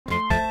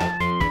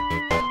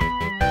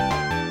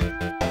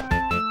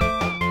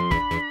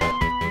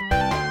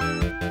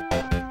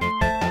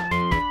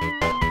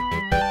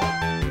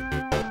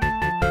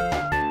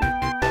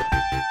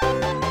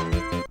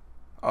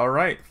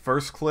Alright,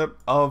 first clip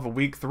of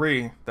week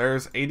 3.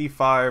 There's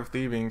 85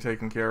 thieving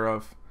taken care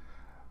of.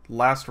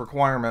 Last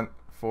requirement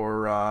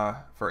for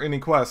any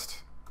quest.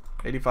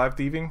 85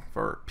 thieving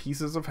for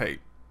pieces of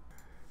hate.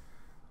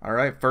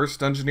 Alright,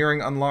 first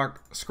engineering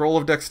unlock, scroll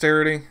of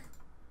dexterity.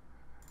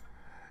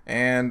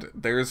 And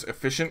there's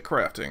efficient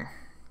crafting.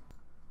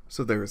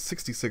 So there's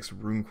 66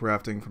 rune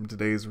crafting from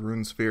today's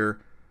rune sphere.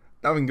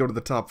 Now we can go to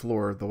the top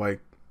floor, though I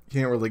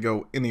can't really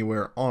go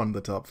anywhere on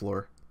the top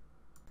floor.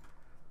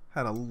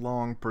 Had a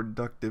long,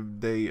 productive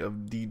day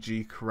of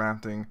DG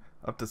crafting,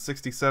 up to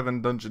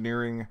 67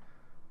 dungeoneering,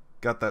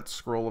 got that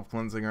scroll of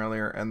cleansing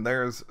earlier, and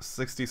there's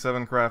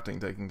 67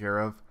 crafting taken care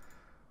of.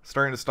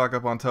 Starting to stock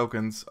up on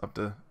tokens, up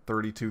to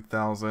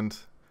 32,000.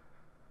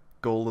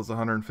 Gold is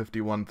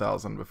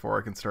 151,000 before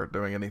I can start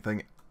doing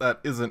anything that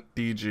isn't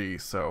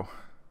DG, so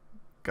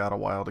got a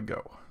while to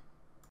go.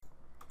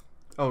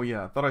 Oh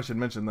yeah, I thought I should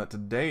mention that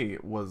today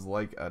was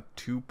like a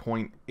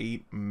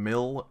 2.8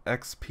 mil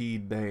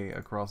XP day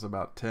across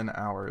about 10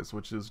 hours,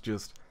 which is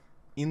just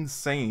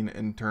insane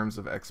in terms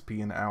of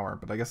XP an hour.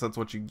 But I guess that's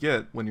what you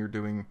get when you're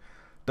doing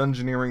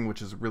dungeoneering,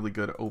 which is really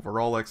good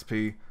overall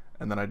XP,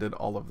 and then I did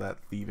all of that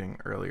thieving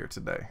earlier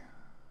today.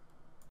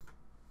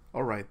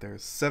 Alright,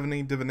 there's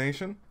 70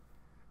 divination.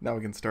 Now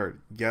we can start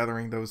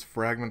gathering those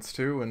fragments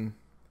too, and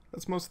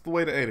that's most of the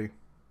way to 80.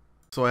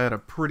 So I had a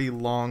pretty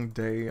long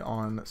day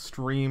on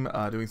stream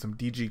doing some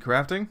DG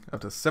crafting,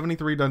 up to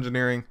 73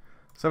 dungeoneering,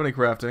 70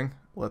 crafting.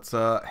 Let's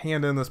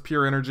hand in this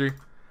pure energy.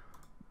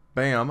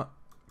 Bam.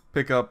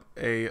 Pick up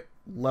a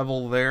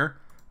level there.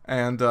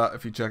 And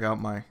if you check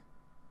out my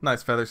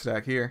nice feather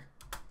stack here,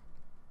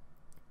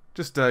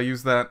 just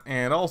use that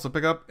and also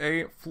pick up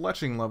a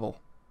fletching level.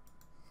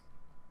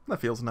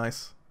 That feels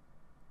nice.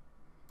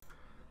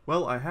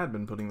 Well, I had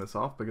been putting this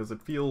off because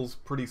it feels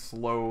pretty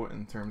slow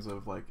in terms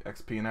of like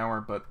XP an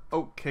hour, but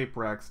Oak Cape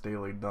Racks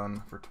daily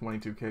done for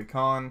 22k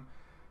con.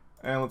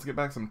 And let's get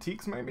back some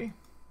teaks maybe?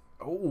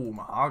 Oh,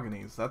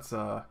 mahoganies. That's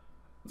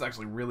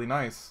actually really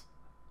nice.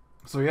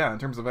 So yeah, in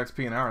terms of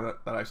XP an hour,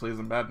 that actually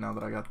isn't bad now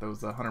that I got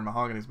those 100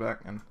 mahoganies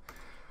back. And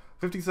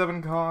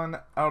 57 con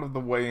out of the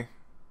way.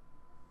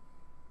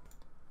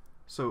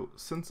 So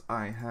since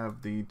I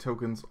have the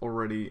tokens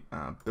already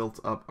built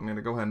up, I'm going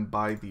to go ahead and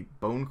buy the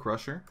Bone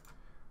Crusher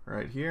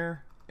right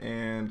here,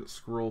 and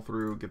scroll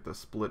through, get the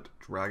split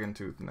dragon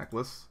tooth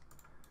necklace,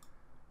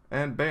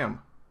 and bam.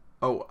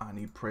 Oh, I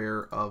need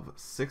prayer of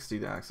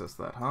 60 to access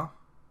that, huh?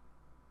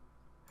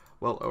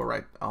 Well,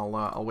 alright,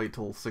 I'll wait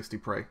till 60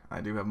 pray. I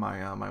do have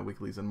my my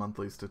weeklies and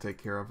monthlies to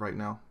take care of right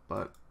now,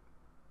 but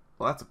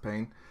well, that's a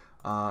pain.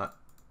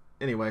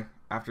 Anyway,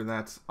 after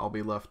that I'll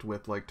be left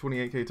with like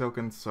 28k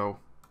tokens, so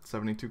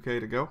 72k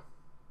to go.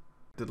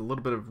 Did a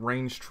little bit of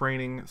range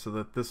training so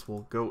that this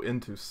will go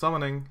into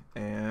summoning,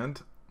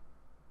 and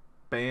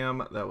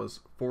bam, that was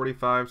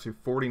 45 to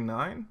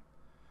 49,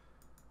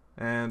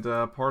 and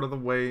part of the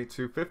way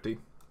to 50.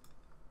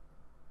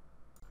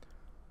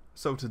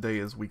 So today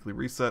is weekly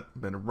reset.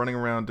 Been running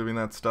around doing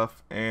that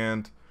stuff,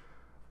 and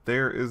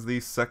there is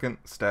the second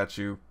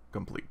statue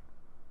complete.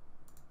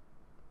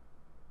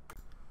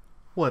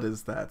 What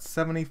is that?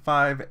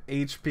 75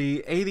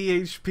 HP,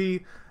 80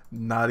 HP?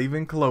 Not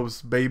even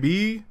close,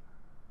 baby.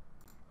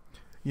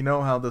 You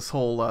know how this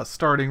whole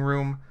starting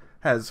room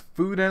has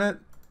food in it?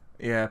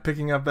 Yeah,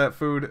 picking up that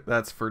food,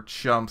 that's for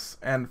chumps,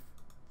 and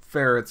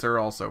ferrets are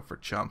also for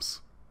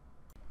chumps.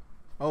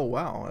 Oh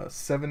wow,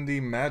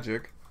 70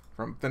 magic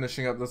from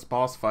finishing up this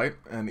boss fight,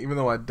 and even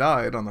though I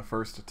died on the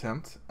first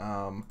attempt,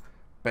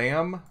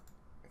 bam,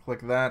 click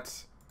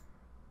that,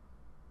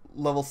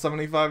 level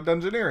 75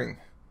 dungeoneering.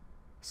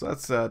 So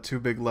that's 2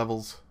 big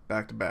levels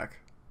back to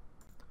back.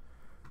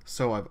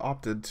 So I've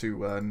opted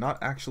to not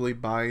actually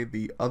buy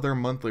the other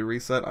monthly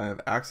reset I have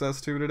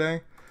access to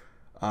today,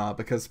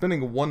 because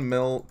spending 1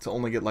 mil to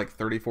only get like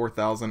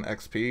 34,000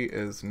 XP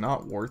is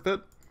not worth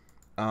it.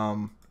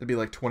 It'd be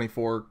like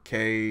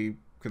 24k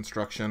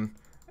construction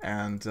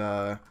and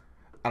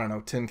I don't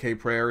know, 10k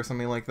prayer or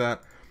something like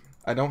that.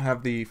 I don't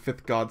have the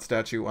 5th god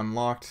statue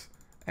unlocked,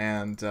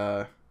 and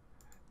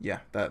yeah,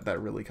 that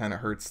really kind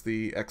of hurts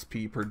the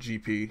XP per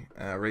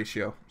GP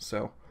ratio.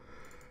 So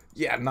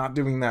yeah, not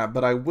doing that,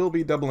 but I will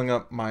be doubling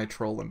up my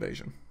troll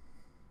invasion.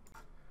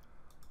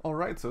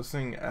 Alright, so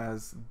seeing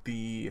as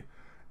the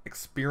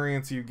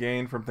experience you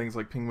gain from things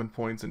like penguin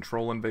points and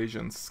troll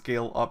invasions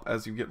scale up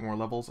as you get more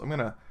levels, I'm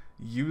gonna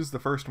use the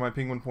first of my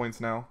penguin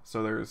points now.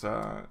 So there's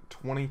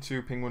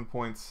 22 penguin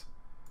points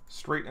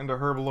straight into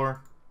Herbalore,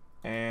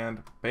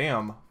 and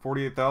bam,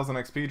 48,000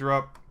 XP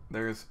drop.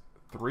 There's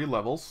 3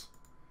 levels.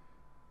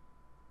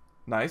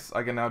 Nice,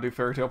 I can now do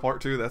Fairy Tale Part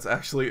 2. That's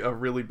actually a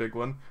really big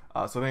one.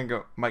 So I think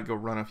I might go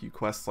run a few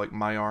quests like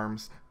My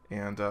Arms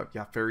and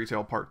yeah, Fairy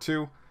Tale Part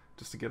 2,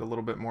 just to get a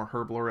little bit more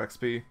Herbalore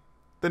XP.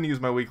 Then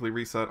use my weekly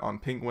reset on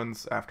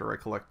penguins after I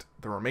collect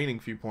the remaining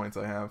few points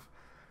I have.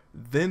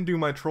 Then do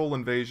my troll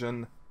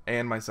invasion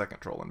and my second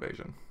troll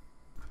invasion.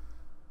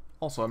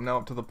 Also, I'm now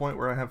up to the point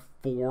where I have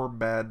 4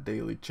 bad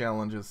daily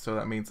challenges, so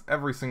that means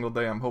every single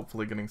day I'm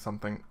hopefully getting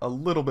something a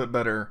little bit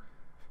better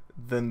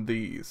than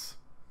these.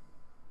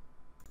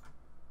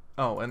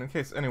 Oh, and in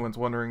case anyone's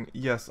wondering,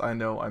 yes, I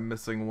know I'm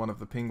missing one of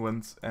the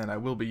penguins, and I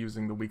will be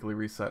using the weekly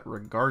reset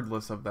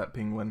regardless of that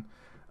penguin.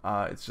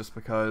 It's just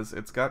because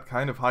it's got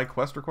kind of high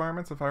quest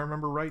requirements, if I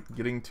remember right,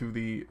 getting to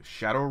the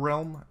Shadow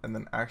Realm and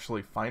then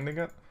actually finding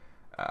it.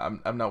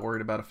 I'm not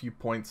worried about a few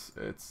points,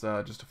 it's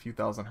just a few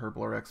thousand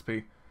Herblore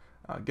XP.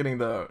 Getting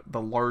the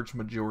large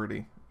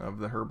majority of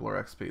the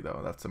Herblore XP, though,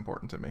 that's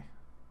important to me.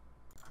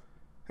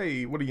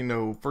 Hey, what do you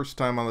know, first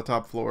time on the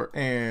top floor,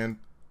 and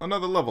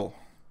another level.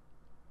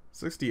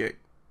 68.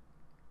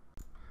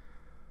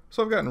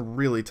 So I've gotten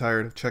really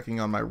tired of checking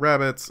on my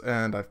rabbits,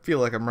 and I feel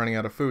like I'm running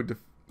out of food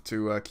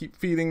to keep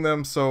feeding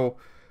them, so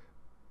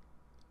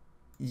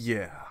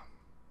yeah.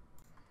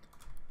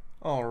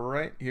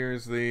 Alright,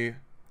 here's the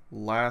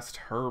last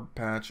herb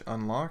patch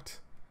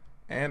unlocked,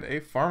 and a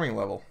farming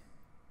level.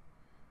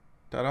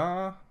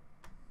 Ta-da!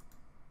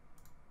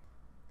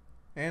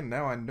 And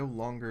now I no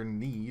longer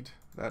need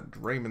that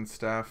Draymond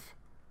staff.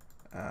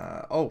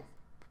 Oh,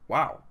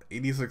 wow,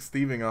 86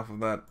 thieving off of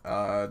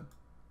that.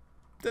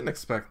 Didn't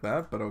expect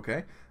that, but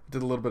okay.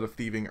 Did a little bit of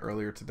thieving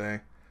earlier today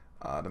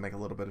to make a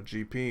little bit of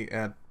GP,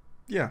 and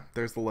yeah,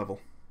 there's the level.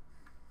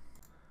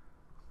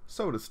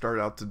 So to start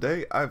out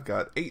today, I've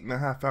got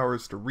 8.5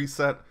 hours to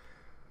reset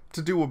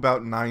to do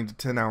about 9 to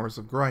 10 hours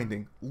of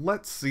grinding.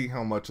 Let's see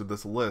how much of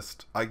this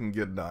list I can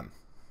get done.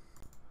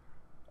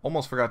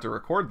 Almost forgot to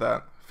record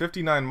that.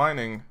 59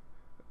 mining,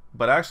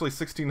 but actually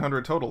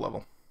 1600 total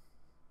level.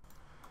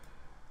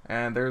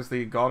 And there's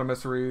the God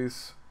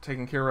Emissaries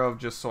taken care of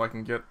just so I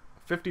can get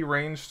 50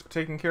 ranged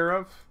taken care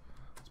of.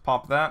 Let's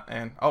pop that,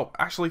 and oh,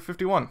 actually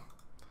 51.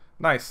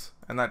 Nice,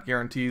 and that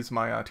guarantees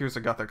my Tears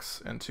of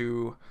Guthics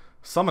into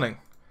summoning.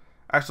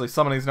 Actually,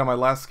 summoning is now my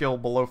last skill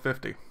below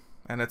 50,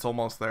 and it's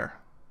almost there.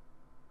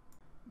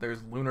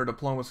 There's Lunar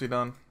Diplomacy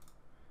done.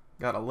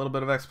 Got a little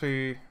bit of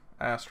XP,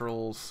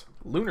 Astrals,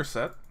 Lunar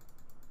Set.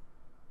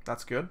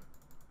 That's good.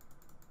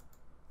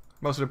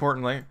 Most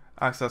importantly,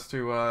 access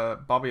to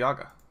Baba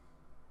Yaga.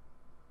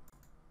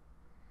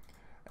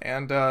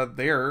 And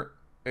there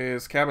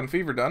is Cabin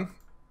Fever done.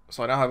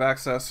 So I now have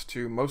access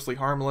to Mostly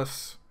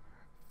Harmless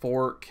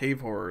for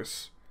Cave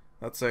Horrors.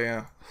 That's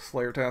a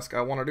Slayer task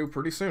I want to do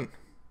pretty soon.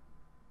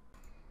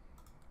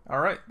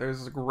 Alright,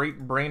 there's a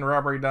great Brain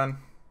Robbery done.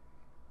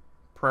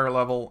 Prayer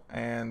level,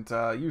 and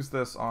use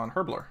this on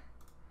Herblore.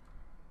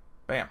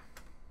 Bam.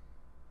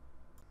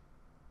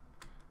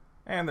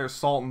 And there's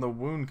Salt in the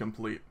Wound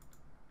complete.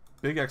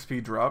 Big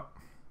XP drop.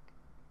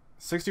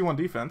 61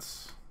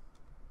 defense.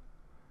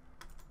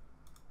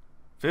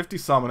 50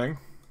 summoning.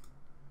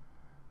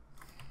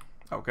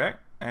 Okay.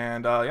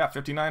 And yeah,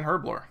 59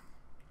 Herblore.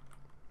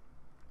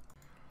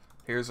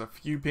 Here's a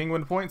few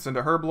penguin points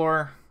into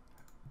Herblore.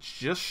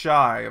 Just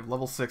shy of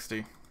level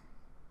 60.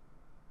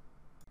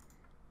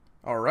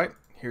 Alright.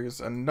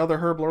 Here's another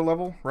Herblore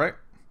level, right?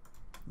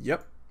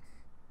 Yep.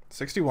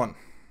 61.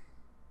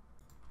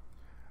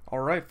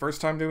 Alright,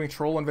 first time doing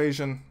Troll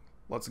Invasion.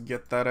 Let's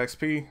get that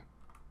XP.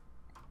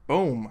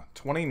 Boom,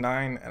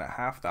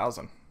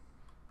 29,500.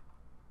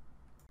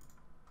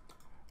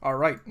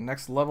 Alright,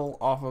 next level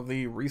off of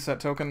the reset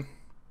token.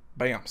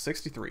 Bam,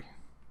 63.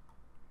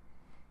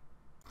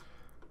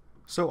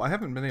 So I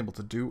haven't been able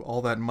to do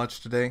all that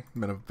much today. It's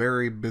been a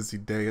very busy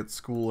day at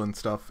school and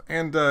stuff,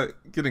 and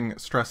getting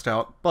stressed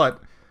out,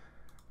 but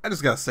I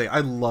just gotta say, I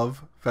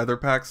love feather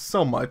packs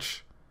so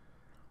much.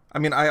 I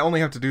mean, I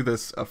only have to do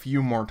this a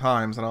few more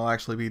times and I'll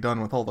actually be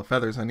done with all the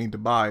feathers I need to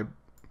buy.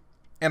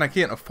 And I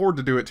can't afford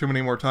to do it too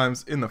many more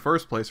times in the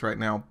first place right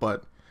now,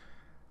 but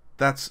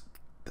that's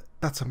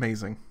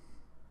amazing.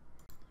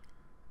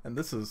 And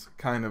this is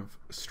kind of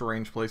a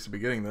strange place to be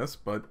getting this,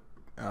 but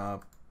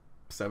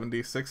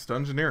 76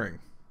 Dungeoneering.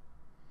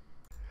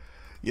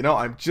 You know,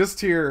 I'm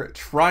just here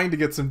trying to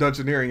get some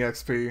Dungeoneering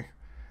XP,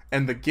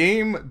 and the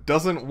game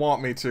doesn't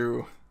want me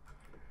to.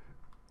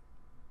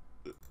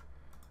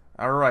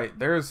 Alright,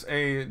 there's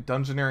a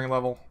Dungeoneering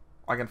level.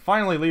 I can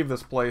finally leave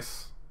this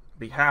place,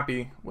 be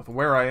happy with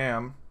where I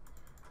am.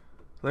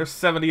 There's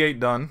 78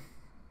 done.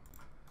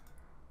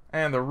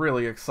 And the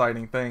really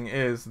exciting thing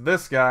is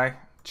this guy,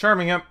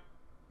 Charming Imp,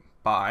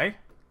 by...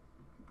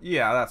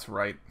 Yeah, that's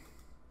right.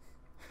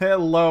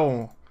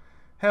 Hello.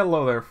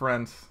 Hello there,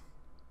 friends.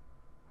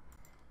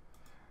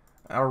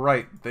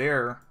 Alright,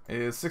 there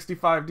is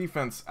 65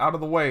 defense out of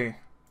the way.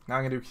 Now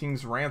I'm going to do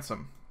King's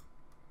Ransom.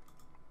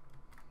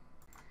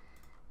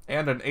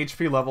 And an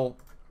HP level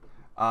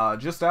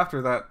just after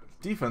that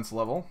defense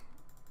level.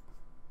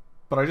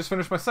 But I just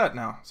finished my set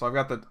now. So I've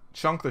got the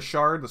Chunk, the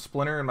Shard, the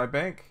Splinter in my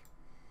bank.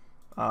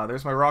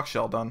 There's my Rock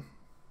Shell done.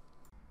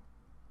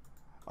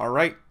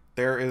 Alright,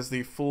 there is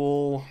the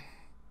full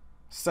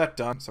set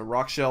done. So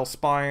Rock Shell,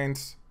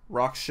 Spines,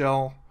 Rock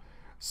Shell.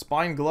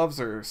 Spine gloves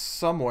are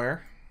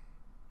somewhere.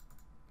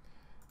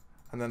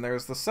 And then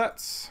there's the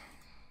sets.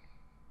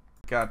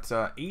 Got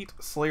 8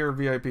 Slayer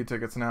VIP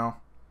tickets now.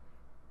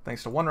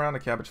 Thanks to one round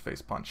of Cabbage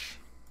Face Punch.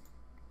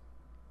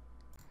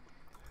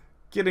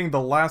 Getting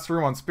the last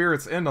room on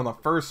Spirit's End on the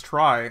first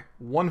try.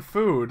 1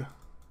 food.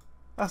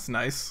 That's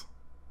nice.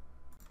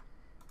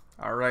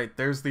 Alright,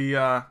 there's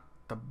the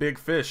The big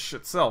fish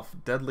itself,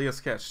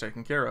 deadliest catch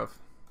taken care of.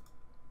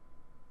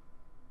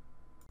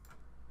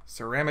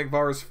 Ceramic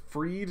vase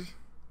freed,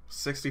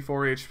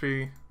 64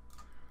 HP,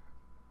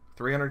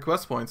 300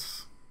 quest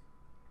points.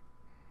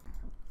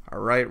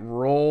 Alright,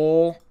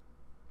 roll.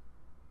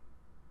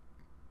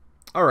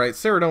 Alright,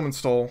 Ceradoman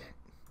stole.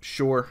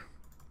 Sure.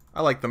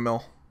 I like the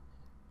mill.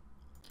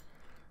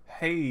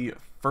 Hey,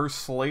 first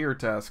Slayer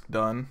task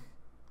done.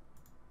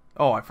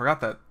 Oh, I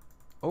forgot that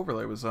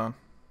overlay was on.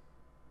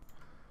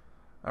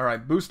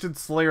 Alright, boosted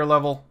Slayer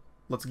level.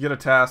 Let's get a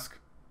task.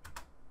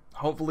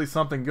 Hopefully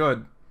something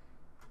good.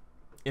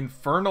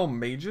 Infernal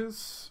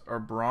Mages or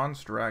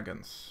Bronze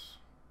Dragons?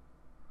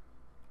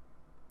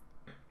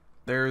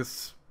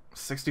 There's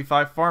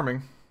 65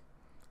 farming.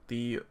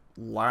 The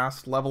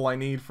last level I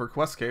need for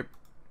Questcape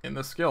in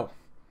this skill.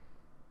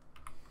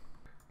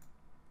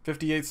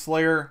 58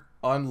 Slayer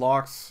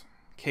unlocks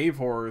Cave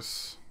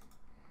Horrors.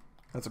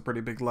 That's a pretty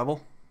big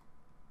level.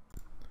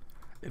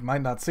 It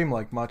might not seem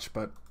like much,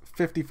 but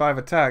 55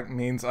 attack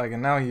means I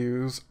can now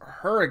use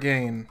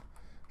Hurricane.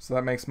 So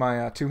that makes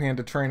my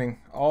two-handed training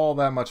all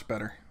that much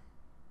better.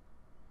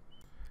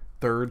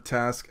 Third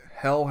task,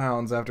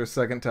 Hellhounds after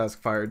second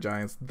task, Fire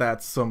Giants.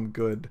 That's some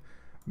good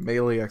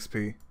melee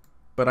XP.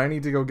 But I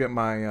need to go get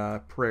my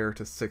prayer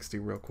to 60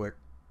 real quick.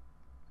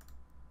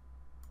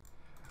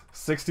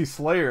 60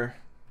 Slayer.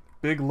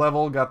 Big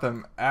level, got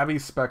them Abbey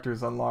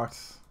Spectres unlocked.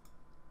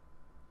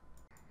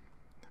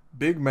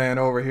 Big man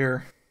over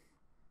here.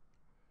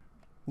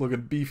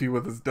 Looking beefy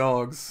with his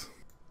dogs.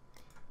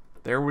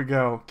 There we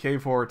go.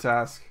 Cave Horror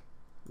task.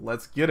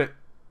 Let's get it.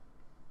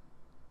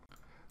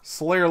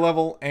 Slayer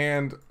level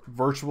and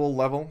virtual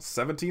level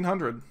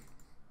 1700.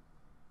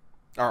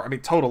 Or, I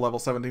mean, total level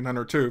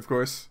 1700 too, of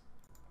course.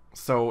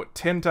 So,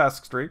 10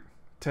 task streak.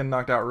 10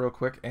 knocked out real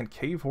quick. And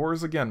Cave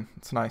Horrors again.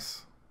 It's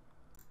nice.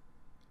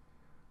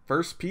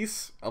 First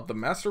piece of the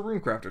Master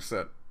Runecrafter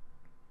set.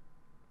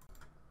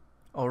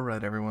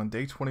 Alright everyone,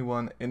 day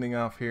 21 ending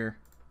off here.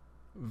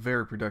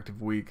 Very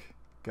productive week.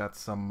 Got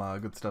some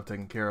good stuff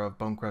taken care of.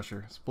 Bone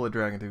Crusher, Split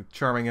Dragon Tooth,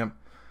 Charming Imp,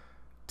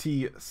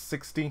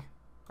 T60,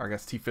 or I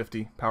guess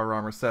T50 Power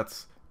Armor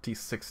sets,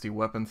 T60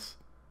 weapons,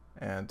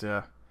 and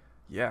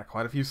yeah,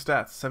 quite a few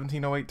stats.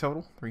 1708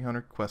 total,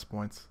 300 quest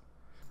points.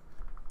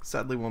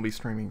 Sadly won't be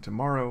streaming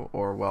tomorrow,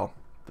 or well,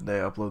 the day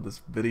I upload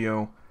this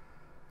video.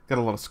 Got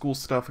a lot of school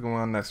stuff going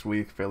on next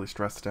week, fairly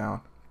stressed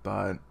out,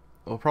 but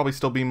it'll probably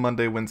still be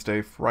Monday,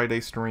 Wednesday, Friday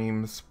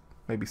streams,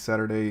 maybe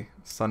Saturday,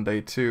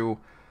 Sunday too.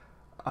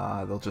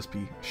 They'll just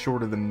be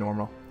shorter than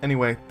normal.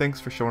 Anyway, thanks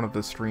for showing up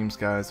the streams,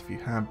 guys, if you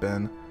have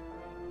been.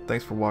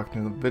 Thanks for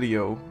watching the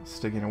video,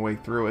 sticking your way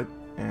through it,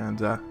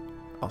 and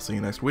I'll see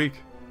you next week.